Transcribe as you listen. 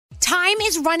Time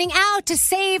is running out to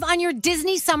save on your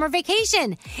Disney summer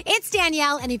vacation. It's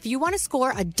Danielle, and if you want to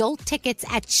score adult tickets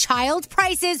at child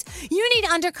prices, you need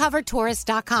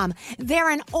UndercoverTourist.com. They're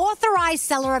an authorized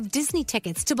seller of Disney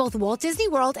tickets to both Walt Disney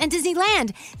World and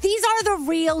Disneyland. These are the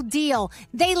real deal.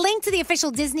 They link to the official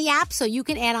Disney app so you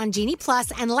can add on Genie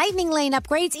Plus and Lightning Lane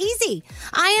upgrades easy.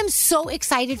 I am so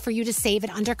excited for you to save at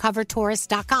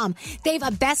UndercoverTourist.com. They've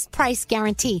a best price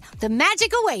guarantee. The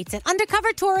magic awaits at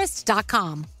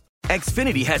UndercoverTourist.com.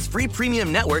 Xfinity has free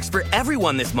premium networks for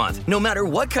everyone this month, no matter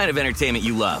what kind of entertainment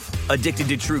you love. Addicted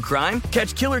to true crime?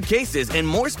 Catch killer cases and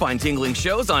more spine-tingling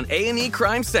shows on A&E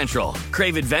Crime Central.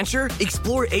 Crave adventure?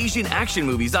 Explore Asian action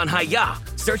movies on Hi-Ya.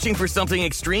 Searching for something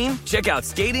extreme? Check out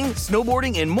skating,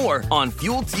 snowboarding, and more on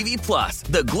Fuel TV Plus,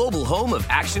 the global home of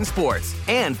action sports.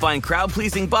 And find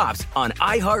crowd-pleasing bops on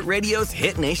iHeartRadio's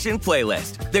Hit Nation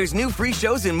playlist. There's new free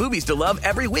shows and movies to love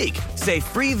every week. Say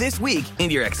free this week in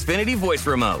your Xfinity voice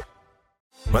remote.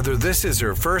 Whether this is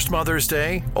her first Mother's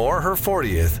Day or her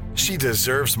 40th, she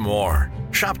deserves more.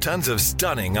 Shop tons of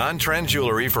stunning on-trend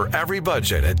jewelry for every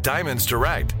budget at Diamonds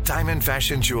Direct. Diamond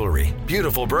fashion jewelry,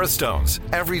 beautiful birthstones,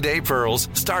 everyday pearls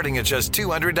starting at just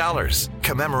 $200.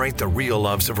 Commemorate the real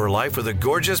loves of her life with a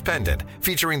gorgeous pendant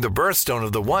featuring the birthstone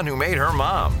of the one who made her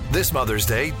mom. This Mother's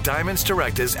Day, Diamonds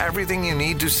Direct is everything you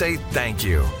need to say thank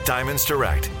you. Diamonds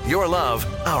Direct. Your love,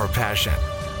 our passion.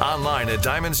 Online at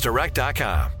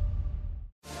DiamondsDirect.com.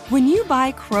 When you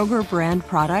buy Kroger brand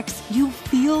products, you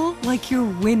feel like you're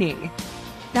winning.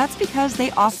 That's because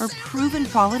they offer proven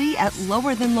quality at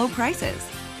lower than low prices.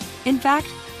 In fact,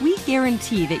 we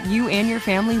guarantee that you and your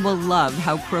family will love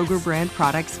how Kroger brand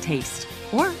products taste,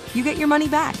 or you get your money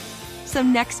back. So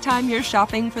next time you're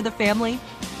shopping for the family,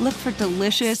 look for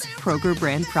delicious Kroger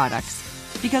brand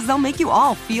products, because they'll make you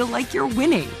all feel like you're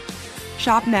winning.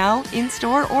 Shop now,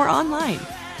 in-store, or online.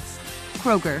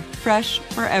 Kroger, fresh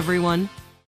for everyone.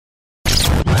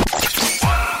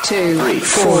 2, 3,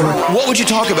 4. What would you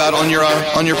talk about on your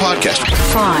podcast?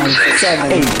 5,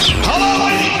 7, 8. Hello?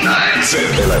 9,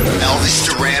 10, 11. Elvis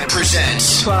Duran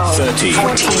presents 12, 13,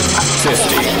 14,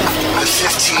 15. The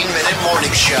 15-minute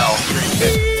morning show.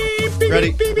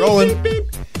 Ready? Rolling.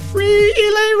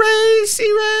 Relay race.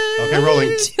 Okay,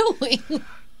 rolling.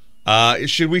 Doing?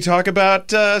 Should we talk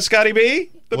about Scotty B?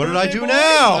 What did I do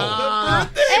now?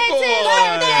 Happy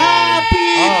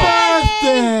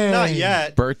birthday! Not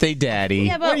yet. Birthday daddy.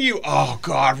 Yeah, What are you? Oh,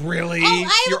 God, really? Oh, I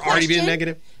have You're a already being question.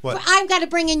 negative? What? I've got to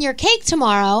bring in your cake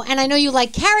tomorrow, and I know you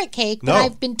like carrot cake, but No.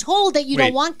 I've been told that you Wait.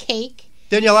 don't want cake.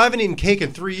 Danielle, I haven't eaten cake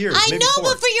in 3 years. I maybe know, 4.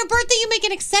 but for your birthday, you make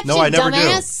an exception, No, I never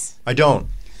dumbass. do. I don't.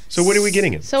 So what are we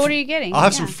getting? So what are you getting? I'll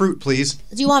have some fruit, please.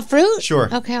 Do you want fruit? Sure.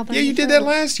 Okay, I'll bring Yeah, you did fruit. that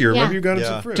last year. Yeah. Remember you got him Yeah.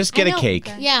 some fruit. Just get I a know. cake.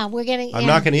 Yeah, we're getting. I'm yeah.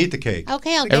 not going to eat the cake.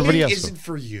 Okay, I'll Everybody get else it. isn't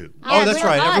for you. Oh, that's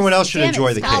right. Everyone else should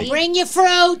enjoy the I'll cake. bring you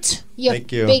fruit. You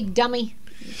Thank you. big dummy.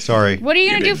 Sorry. What are you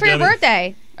going to You do for your done it.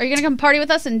 birthday? Are you going to come party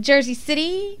with us in Jersey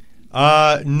City?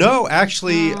 No,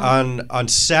 actually, on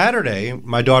Saturday,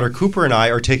 my daughter Cooper and I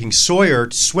are taking Sawyer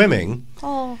swimming.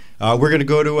 Oh. We're going to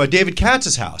go to David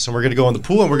Katz's house, and we're going to go in the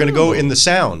pool, and we're going to go in the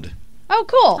Sound. Oh,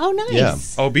 cool. Oh, nice. Yeah.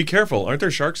 Oh, be careful. Aren't there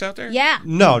sharks out there? Yeah.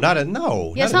 No, not Yes, in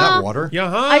that huh? water. Yeah,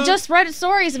 huh? I just read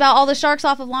stories about all the sharks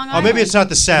off of Long Oh, Island. maybe it's not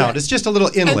the Sound. It's just a little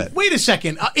inlet. And wait a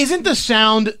second. Isn't the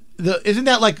Sound isn't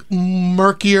that like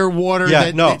murkier water? Yeah,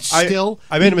 that, no, that's still.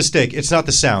 I made a mistake. It's not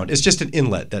the Sound. It's just an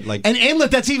inlet that An inlet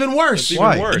that's even worse. That's even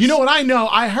Why? worse. You know what I know?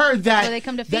 I heard that, Where they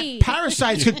come to that feed.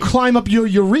 parasites could climb up your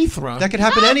urethra. that could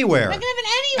happen anywhere. That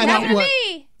could And happen that anywhere. what-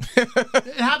 Me.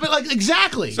 It happened like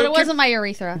exactly. But it wasn't my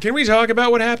urethra. Can we talk about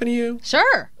what happened to you?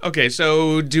 Sure. Okay,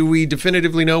 so do we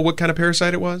definitively know what kind of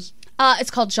parasite it was?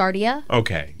 It's called Giardia.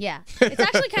 Okay. Yeah. It's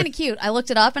actually kind of cute. I looked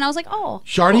it up and I was like, oh.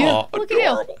 Shardia? Oh, Look at you.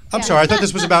 adorable. I'm sorry. I thought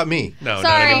this was about me. No,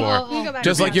 Sorry. not anymore. You go back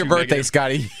Just to like your Too birthday, negative.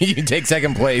 Scotty. You take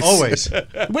second place. Always.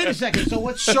 Wait a second. So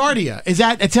what's Shardia? Is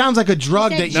that? It sounds like a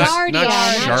drug that you. Giardia, not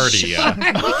not Shardia.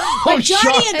 But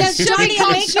Giardia, does It should be Giardia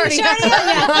called make you Giardia.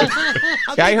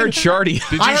 Shardia? Yeah, I heard Shardy.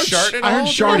 Did you I heard, shart it I heard all?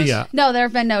 Shardia. No, there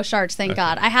have been no sharks, thank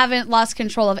God. I haven't lost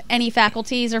control of any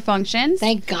faculties or functions.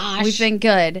 Thank gosh. We've been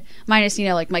good. Minus,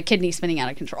 like my kidney spinning out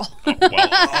of control. Well,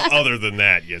 other than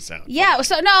that, you sound. Yeah,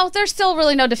 so no, there's still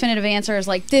really no definitive answers.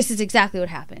 Like, this is exactly what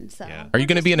happened. So Yeah. Are you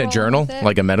going to be in a Roll journal, with it.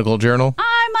 like a medical journal?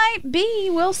 I might be.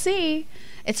 We'll see.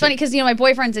 It's funny because, my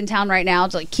boyfriend's in town right now,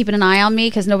 like keeping an eye on me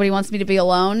because nobody wants me to be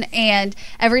alone. And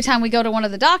every time we go to one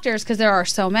of the doctors, because there are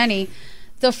so many,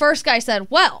 the first guy said,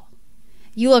 well,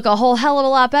 you look a whole hell of a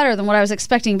lot better than what I was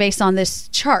expecting based on this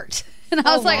chart. And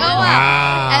I was like, oh,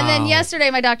 wow. And then yesterday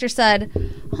my doctor said,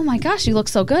 oh my gosh, you look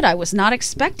so good. I was not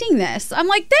expecting this. I'm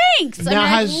like, thanks. I mean, Now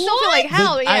I still feel like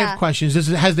hell. I Yeah. have questions.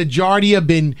 Has the Giardia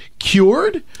been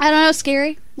cured? I don't know,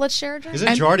 Scary. Let's share a drink.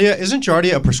 Isn't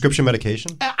Giardia a prescription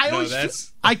medication?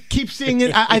 I keep seeing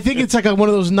it. I think it's like one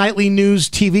of those nightly news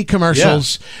TV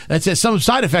commercials that says some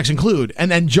side effects include, and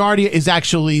then Giardia is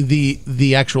actually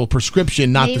the actual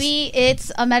prescription, not Maybe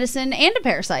it's a medicine and a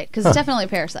parasite, because it's definitely a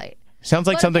parasite. Sounds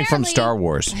like But something from apparently- Star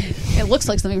Wars. It looks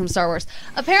like something from Star Wars.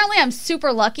 Apparently, I'm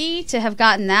super lucky to have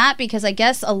gotten that because I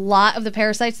guess a lot of the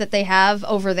parasites that they have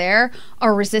over there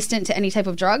are resistant to any type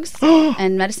of drugs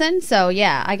and medicine. So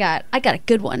yeah, I got a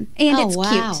good one, and Oh, it's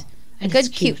wow. cute. And A good,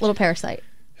 it's cute little parasite.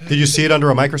 Did you see it under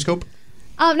a microscope?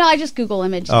 No, I just Google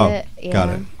imaged Oh, it. Yeah. got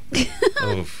it.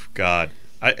 Oh God,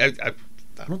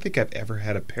 I don't think I've ever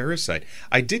had a parasite.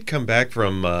 I did come back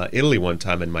from Italy one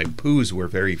time, and my poos were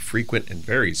very frequent and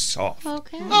very soft.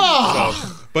 Okay.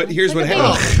 But here's what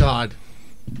happened. Oh God!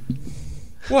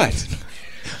 What?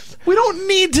 We don't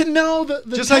need to know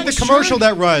the Just like the texture. commercial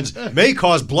that runs may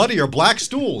cause bloody or black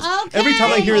stools. Okay. Every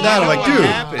time I hear that, I'm like,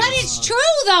 dude. But it's true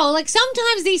though. Like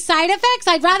sometimes these side effects,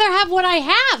 I'd rather have what I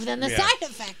have than the Yeah. side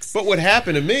effects. But what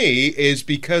happened to me is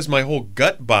because my whole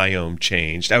gut biome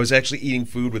changed. I was actually eating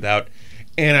food without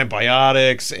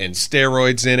antibiotics and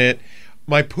steroids in it.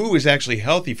 My poo is actually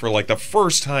healthy for like the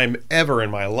first time ever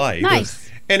in my life. Nice.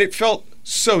 And it felt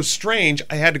so strange.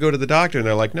 I had to go to the doctor, and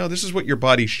they're like, no, this is what your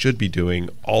body should be doing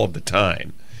all of the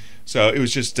time. So it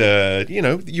was just,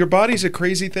 your body's a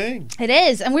crazy thing. It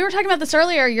is. And we were talking about this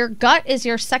earlier. Your gut is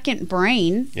your second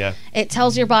brain. Yeah. It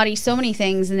tells your body so many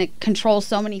things and it controls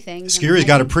so many things. Scary's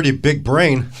got a pretty big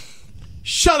brain.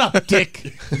 Shut up,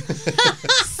 Dick.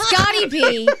 Scotty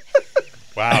B.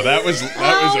 Wow, that was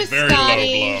Oh, a very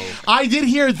Scotty. low blow. I did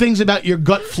hear things about your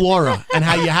gut flora and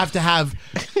how you have to have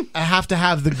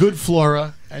the good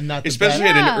flora and not the Especially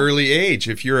bad. at Yeah. an early age,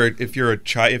 if you're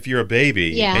a baby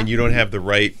Yeah. and you don't have the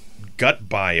right gut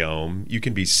biome, you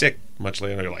can be sick much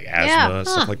later, like asthma, Yeah.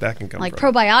 stuff like that can come Like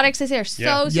from. probiotics, they say are so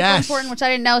Yeah. super Yes. important, which I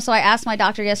didn't know. So I asked my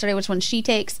doctor yesterday which one she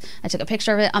takes. I took a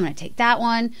picture of it. I'm going to take that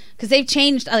one because they've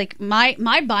changed. Like my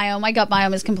biome, my gut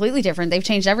biome is completely different. They've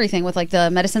changed everything with like the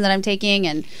medicine that I'm taking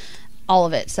and all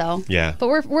of it. So Yeah. but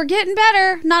we're getting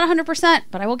better. Not 100%,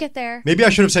 but I will get there. Maybe I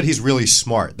should have said he's really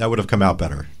smart. That would have come out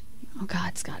better. Oh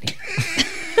God, Scotty,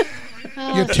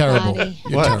 You're terrible. Scotty.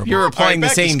 You're What? terrible. You're applying the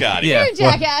back to same. Scotty. Yeah. you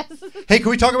jackass. Hey, can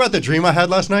we talk about the dream I had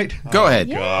last night? Go ahead.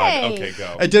 God. Yay. Okay,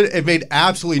 go. It made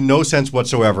absolutely no sense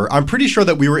whatsoever. I'm pretty sure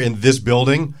that we were in this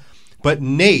building, but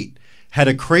Nate had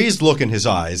a crazed look in his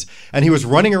eyes, and he was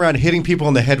running around hitting people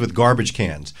in the head with garbage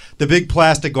cans. The big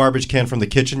plastic garbage can from the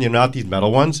kitchen, not these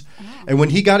metal ones. And when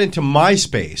he got into my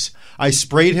space, I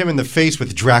sprayed him in the face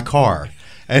with Drakkar.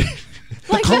 And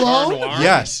Cologne?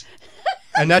 yes.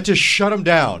 And that just shut him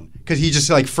down because he just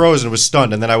like froze and was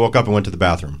stunned. And then I woke up and went to the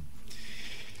bathroom.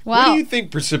 What Wow. do you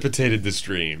think precipitated this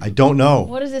dream? I don't know.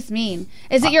 What does this mean?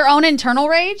 Is it your own internal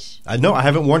rage? I know I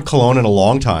haven't worn cologne in a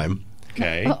long time.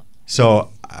 Okay. So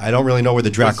I don't really know where the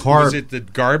Drakkar... Was it the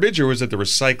garbage or was it the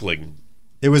recycling?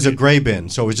 It was a gray bin,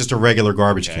 so it was just a regular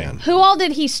garbage can. Who all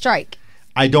did he strike?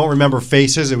 I don't remember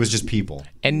faces. It was just people.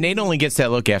 And Nate only gets that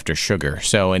look after sugar.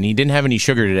 So, and he didn't have any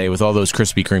sugar today with all those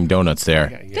Krispy Kreme donuts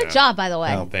there. Good job, by the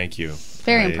way. Oh. Thank you.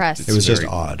 Very impressed. it's It was just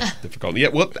very odd. Difficult. Yeah.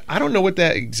 Well, I don't know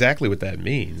exactly what that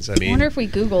means. I I mean, wonder if we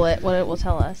Google it, what it will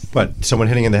tell us. But someone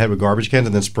hitting in the head with garbage cans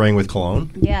and then spraying with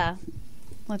cologne? Yeah.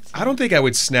 Let's. I don't think I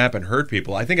would snap and hurt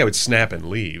people. I think I would snap and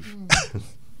leave.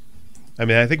 I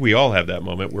mean, I think we all have that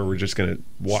moment where we're just going to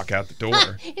walk out the door.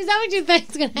 Is that what you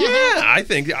think's gonna happen? Yeah, I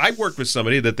think I worked with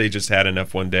somebody that they just had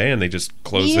enough one day and they just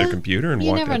closed their Yeah, computer and you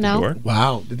walked never out know. the door.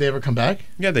 Wow. Did they ever come back?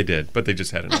 Yeah, they did, but they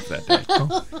just had enough that day.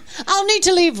 I'll need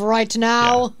to leave right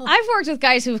now. I've worked with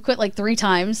guys who've quit like 3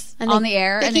 times And on they- the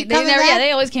air, they and keep they coming never. back? Yeah,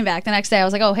 they always came back the next day. I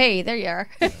was like, oh hey, there you are.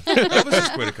 I was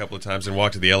just quit a couple of times and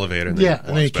walked to the elevator. And Yeah. then And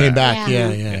then he walked came back.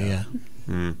 Yeah.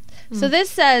 Yeah. So this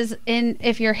says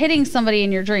if you're hitting somebody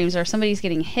in your dreams or somebody's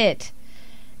getting hit,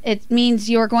 it means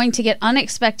you're going to get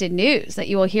unexpected news that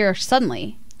you will hear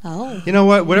suddenly. Oh. You know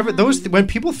what? When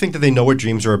people think that they know what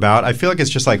dreams are about, I feel like it's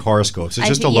just like horoscopes. It's I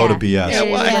just a think- load yeah. of BS. Yeah,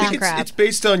 well, Yeah. I think Crap. it's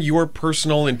based on your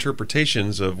personal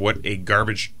interpretations of what a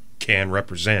garbage can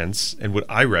represents and what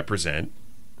I represent,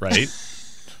 right?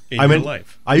 In I your mean,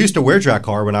 life. I used to wear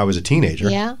Drakkar when I was a teenager.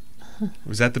 Yeah.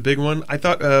 Was that the big one? I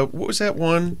thought, what was that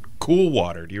one? Cool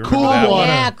Water. Do you remember Cool that Water. one?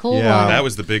 Yeah, cool Yeah. one. That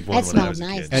was the big one That when I smelled was a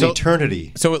nice. kid. And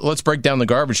eternity. So let's break down the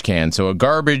garbage can. So a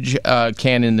garbage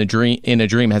can in a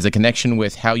dream has a connection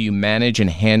with how you manage and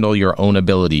handle your own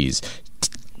abilities,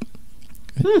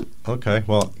 Okay.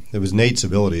 Well, it was Nate's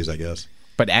abilities, I guess.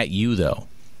 but at you though.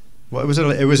 Well,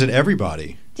 it was an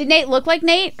everybody. Did Nate look like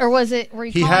Nate, or were you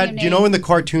calling him Nate? You know in the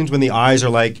cartoons when the eyes are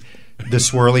like the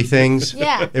swirly things?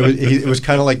 Yeah. It was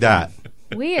kind of like that.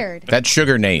 Weird. That's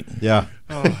Sugar Nate. Yeah.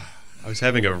 Oh, I was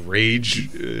having a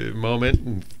rage moment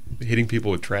and hitting people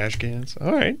with trash cans.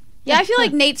 All right. Yeah, I feel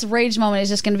like Nate's rage moment is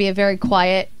just going to be a very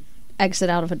quiet exit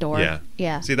out of a door. Yeah.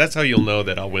 Yeah. See, that's how you'll know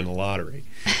that I'll win the lottery,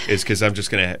 is because I'm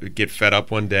just going to get fed up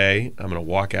one day. I'm going to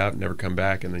walk out, never come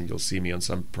back, and then you'll see me on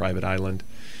some private island.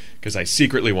 Because I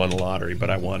secretly won the lottery,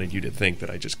 but I wanted you to think that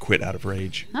I just quit out of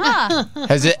rage.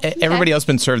 Has everybody else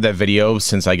been served that video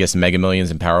since, I guess, Mega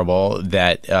Millions and Powerball,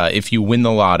 that if you win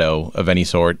the lotto of any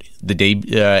sort, the day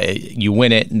you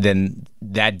win it, then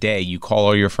that day you call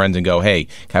all your friends and go, hey,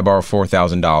 can I borrow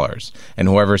 $4,000? And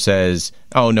whoever says,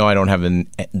 oh, no, I don't have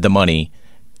the money,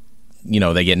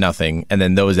 they get nothing. And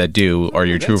then those that do are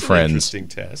your true friends. Interesting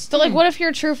test. So, what if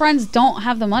your true friends don't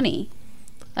have the money?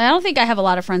 I don't think I have a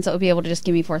lot of friends that would be able to just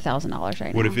give me $4,000 right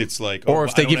now. What if it's like, or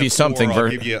if they give you something,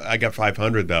 I got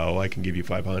 500 though. I can give you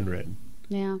 500.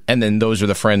 Yeah. And then those are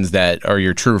the friends that are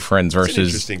your true friends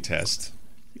versus. It's an interesting test.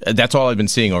 That's all I've been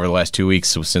seeing over the last 2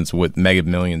 weeks since with Mega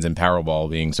Millions and Powerball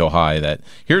being so high that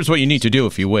here's what you need to do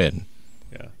if you win.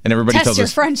 Yeah. And everybody test tells your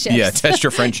us, friendships. Yeah, test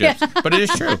your friendships. But it is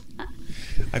true.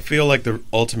 I feel like the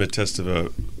ultimate test of a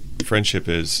friendship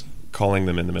is calling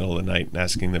them in the middle of the night and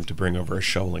asking them to bring over a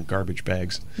shovel and garbage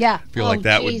bags. Yeah. I feel like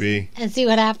that would be. And see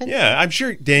what happens? Yeah, I'm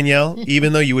sure, Danielle,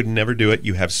 even though you would never do it,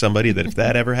 you have somebody that if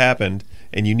that ever happened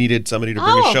and you needed somebody to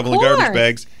bring a shovel and garbage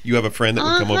bags, you have a friend that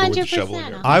would come over with a shovel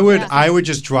and garbage. I would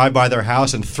just drive by their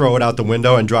house and throw it out the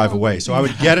window and drive away. So I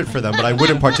would get it for them, but I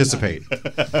wouldn't participate.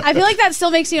 I feel like that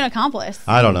still makes you an accomplice.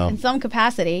 I don't know. In some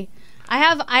capacity. I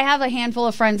have a handful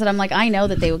of friends that I'm like, I know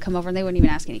that they would come over and they wouldn't even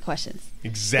ask any questions.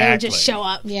 Exactly. They would just show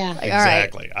up. Yeah. Like,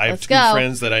 Exactly. All right, I have let's two go.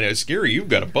 friends that I know. Scary, you've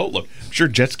got a boatload. I'm sure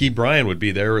Jet Ski Brian would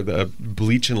be there with a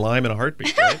bleach and lime in a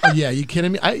heartbeat, right? Oh, yeah, you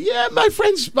kidding me? My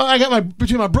friends. I got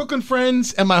between my Brooklyn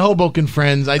friends and my Hoboken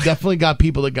friends. I definitely got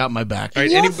people that got my back.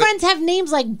 Right, Your friends have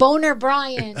names like Boner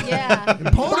Brian. Yeah.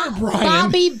 Boner Brian.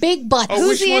 Bobby Big Butt. Oh,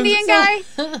 Who's the Indian guy?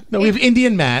 No, we have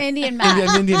Indian Matt. Indian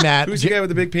Matt. Indian Matt. Who's the guy with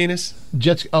the big penis?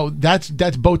 Jets. Oh, that's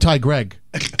Bowtie Greg.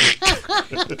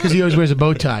 Because he always wears a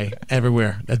bow tie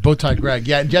everywhere. That's Bowtie Greg.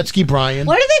 Yeah, and Jet Ski Brian.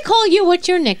 What do they call you? What's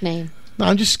your nickname? No,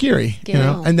 I'm just scary. Scary.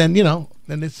 And then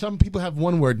and some people have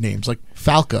one word names like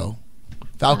Falco,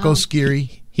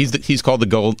 Scary. He's called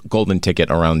the golden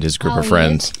ticket around his group of he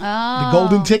friends. The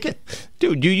golden ticket.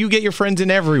 Dude, you get your friends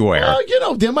in everywhere.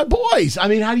 Well, they're my boys. I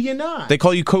mean, how do you not? They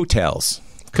call you coattails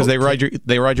because they ride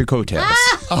your coattails.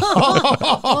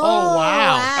 Oh,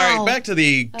 wow. All right, back to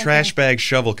the trash bag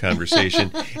shovel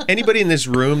conversation. Anybody in this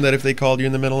room that if they called you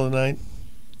in the middle of the night,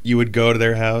 you would go to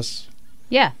their house?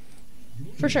 Yeah.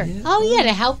 For sure. Oh, yeah,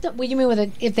 to help them. What do you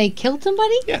mean if they killed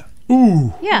somebody? Yeah.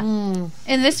 Ooh. Yeah.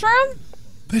 In this room?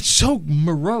 That's so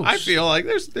morose. I feel like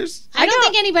there's. I don't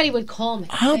think anybody would call me.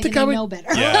 I don't think I would know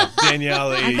better. Yeah,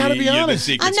 Danielle, I gotta be you're the honest.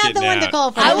 secret's I'm not the getting one to out.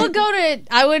 call for I them.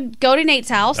 would go to Nate's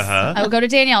house. Uh-huh. I would go to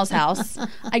Danielle's house.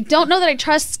 I don't know that I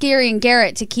trust Scary and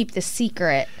Garrett to keep the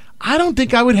secret. I don't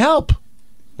think I would help.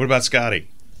 What about Scotty?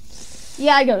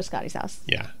 Yeah, I go to Scotty's house.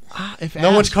 Yeah.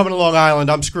 No one's coming to Long Island.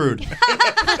 I'm screwed.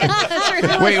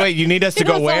 Wait, you need us to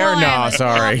go where? No,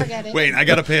 sorry. Forget it. Wait, I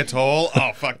got to pay a toll?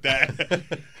 Oh, fuck that.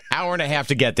 Hour and a half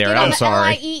to get there. You know I'm the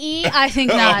sorry. LIEE? I think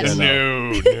not.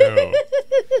 No.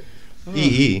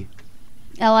 EE.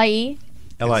 LIE?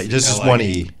 L-I, just one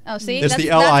E. Oh, see? It's That's the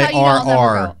how you know I'll never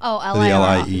LIRR. go. Oh, The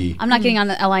LIRR. LIE. I'm not getting on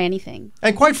the LI anything.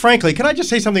 And quite frankly, can I just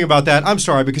say something about that? I'm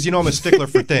sorry, because I'm a stickler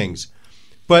for things.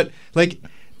 But,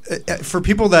 for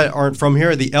people that aren't from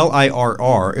here, the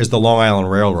LIRR is the Long Island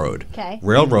Railroad. Okay.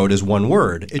 Railroad is one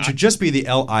word. It should just be the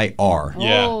LIR.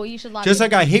 Yeah. Oh, you should lock Just it.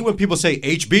 like I hate when people say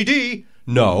HBD.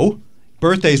 No.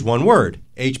 Birthday's one word.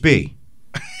 HB.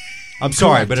 I'm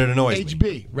sorry, but it annoys me.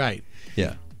 HB, right.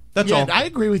 Yeah. That's Yeah, all. I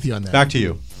agree with you on that. Back to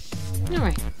you. All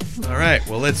right. All right,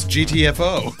 well, let's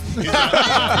GTFO.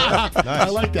 I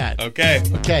like that. Okay.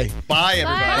 Okay. Bye,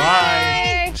 everybody.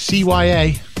 Bye.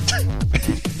 CYA.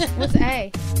 What's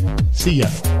A? See ya.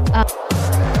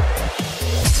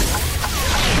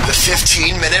 The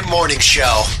 15-minute morning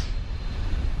show.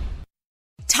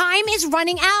 Time is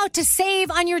running out to save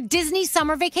on your Disney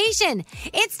summer vacation.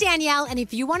 It's Danielle, and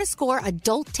if you want to score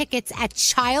adult tickets at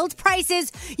child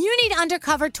prices, you need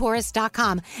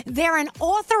UndercoverTourist.com. They're an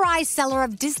authorized seller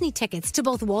of Disney tickets to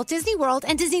both Walt Disney World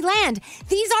and Disneyland.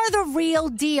 These are the real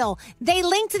deal. They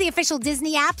link to the official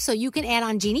Disney app so you can add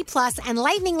on Genie Plus and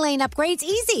Lightning Lane upgrades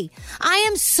easy. I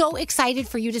am so excited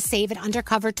for you to save at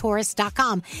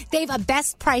UndercoverTourist.com. They have a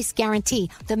best price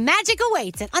guarantee. The magic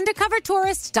awaits at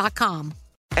UndercoverTourist.com.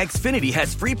 Xfinity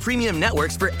has free premium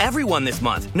networks for everyone this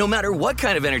month, no matter what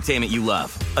kind of entertainment you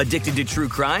love. Addicted to true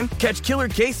crime? Catch killer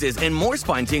cases and more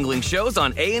spine-tingling shows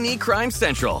on A&E Crime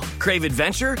Central. Crave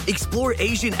adventure? Explore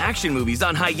Asian action movies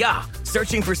on Hi-Ya.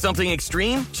 Searching for something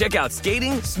extreme? Check out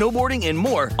skating, snowboarding, and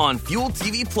more on Fuel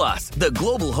TV Plus, the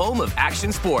global home of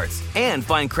action sports. And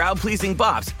find crowd-pleasing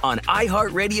bops on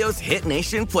iHeartRadio's Hit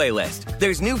Nation playlist.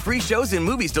 There's new free shows and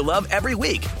movies to love every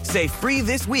week. Say free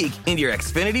this week in your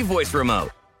Xfinity voice remote.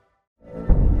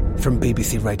 From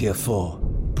BBC Radio 4,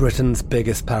 Britain's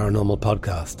biggest paranormal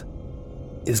podcast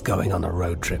is going on a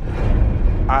road trip.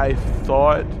 I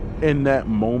thought in that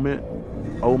moment,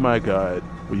 oh my God,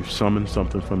 we've summoned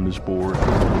something from this board.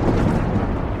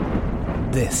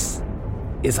 This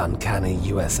is Uncanny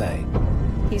USA.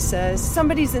 He says,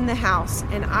 somebody's in the house,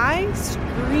 and I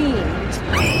screamed.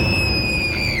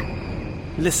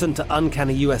 Listen to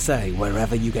Uncanny USA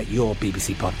wherever you get your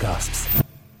BBC podcasts,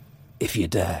 if you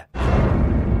dare.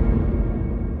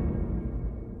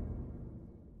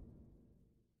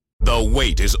 The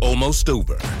wait is almost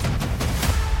over.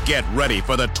 Get ready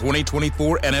for the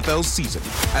 2024 NFL season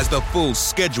as the full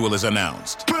schedule is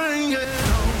announced.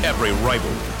 Every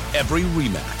rivalry, every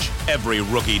rematch, every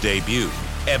rookie debut,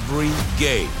 every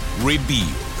game revealed.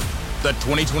 The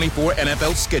 2024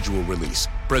 NFL schedule release,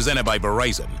 presented by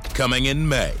Verizon, coming in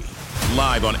May.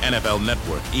 Live on NFL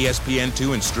Network,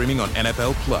 ESPN2, and streaming on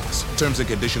NFL Plus. Terms and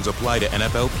conditions apply to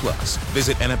NFL Plus.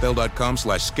 Visit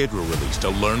NFL.com/schedule release to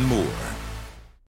learn more.